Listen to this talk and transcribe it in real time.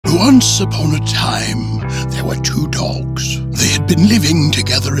Once upon a time, there were two dogs. They had been living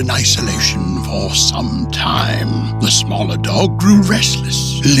together in isolation for some time. The smaller dog grew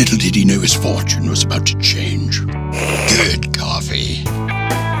restless. Little did he know his fortune was about to change. Good coffee.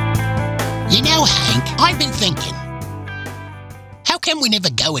 You know, Hank, I've been thinking. How come we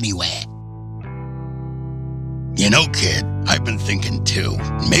never go anywhere? You know, kid, I've been thinking too.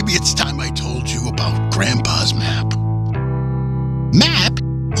 Maybe it's time I told you about Grandpa's map. Map?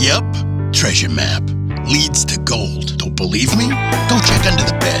 Yep, treasure map. Leads to gold. Don't believe me? Go check under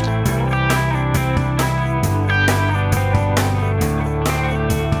the bed.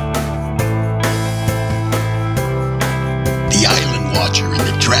 The Island Watcher and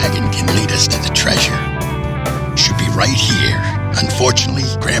the Dragon can lead us to the treasure. Should be right here. Unfortunately,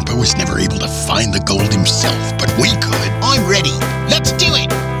 Grandpa was never able to find the gold himself, but we could. I'm ready. Let's do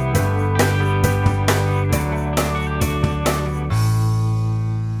it!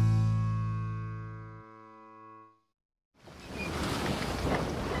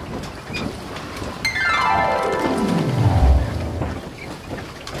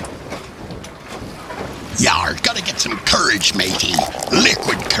 Yar, gotta get some courage, matey.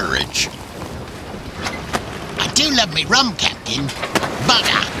 Liquid courage. I do love me rum, Captain.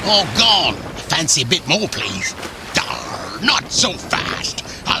 Bugger, all gone. Fancy a bit more, please. Arrr, not so fast.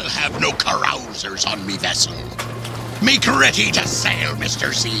 I'll have no carousers on me vessel. Make ready to sail,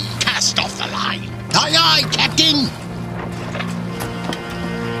 Mr. C. Cast off the line. Aye, aye, Captain.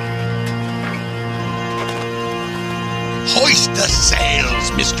 Hoist the sails,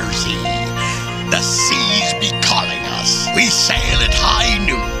 Mr. C. The seas be calling us. We sail at high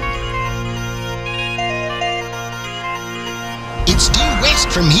noon. It's due west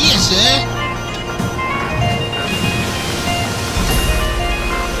from here, sir.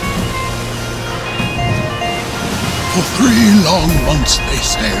 For 3 long months they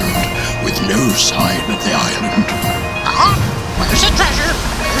sailed, with no sign of the island. Where's the treasure?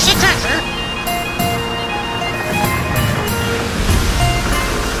 Where's the treasure?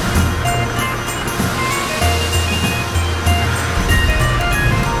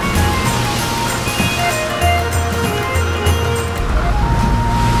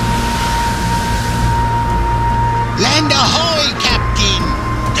 Land ahoy, Captain!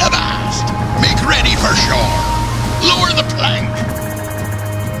 Avast! Make ready for shore! Lower the plank!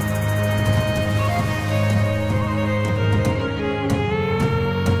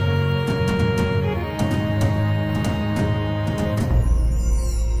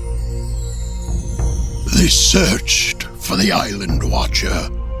 They searched for the Island Watcher.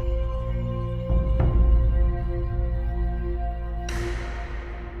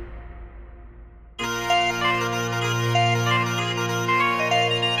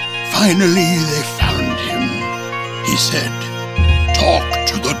 Finally, they found him. He said, "Talk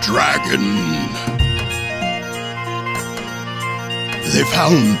to the dragon." They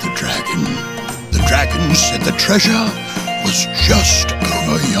found the dragon. The dragon said the treasure was just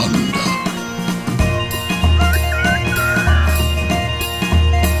over yonder.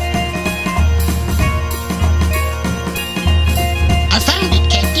 I found it,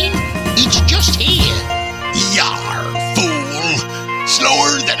 Captain. It's just here. Yar, fool!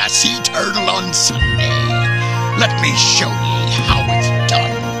 Slower than a sea turtle on Sunday. Let me show ye how it's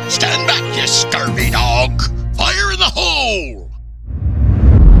done. Stand back, you scurvy dog. Fire in the hole!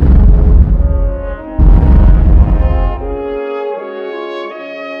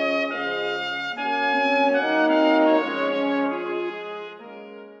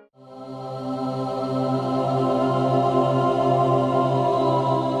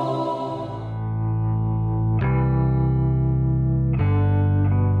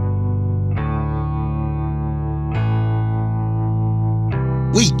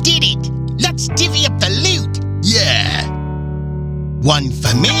 We did it! Let's divvy up the loot! Yeah! One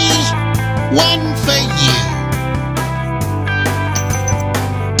for me, one for you.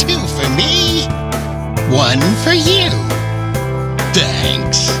 2 for me, 1 for you.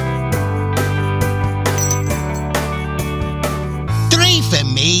 Thanks. 3 for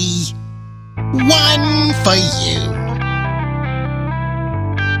me, 1 for you.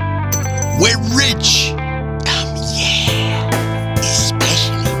 We're rich!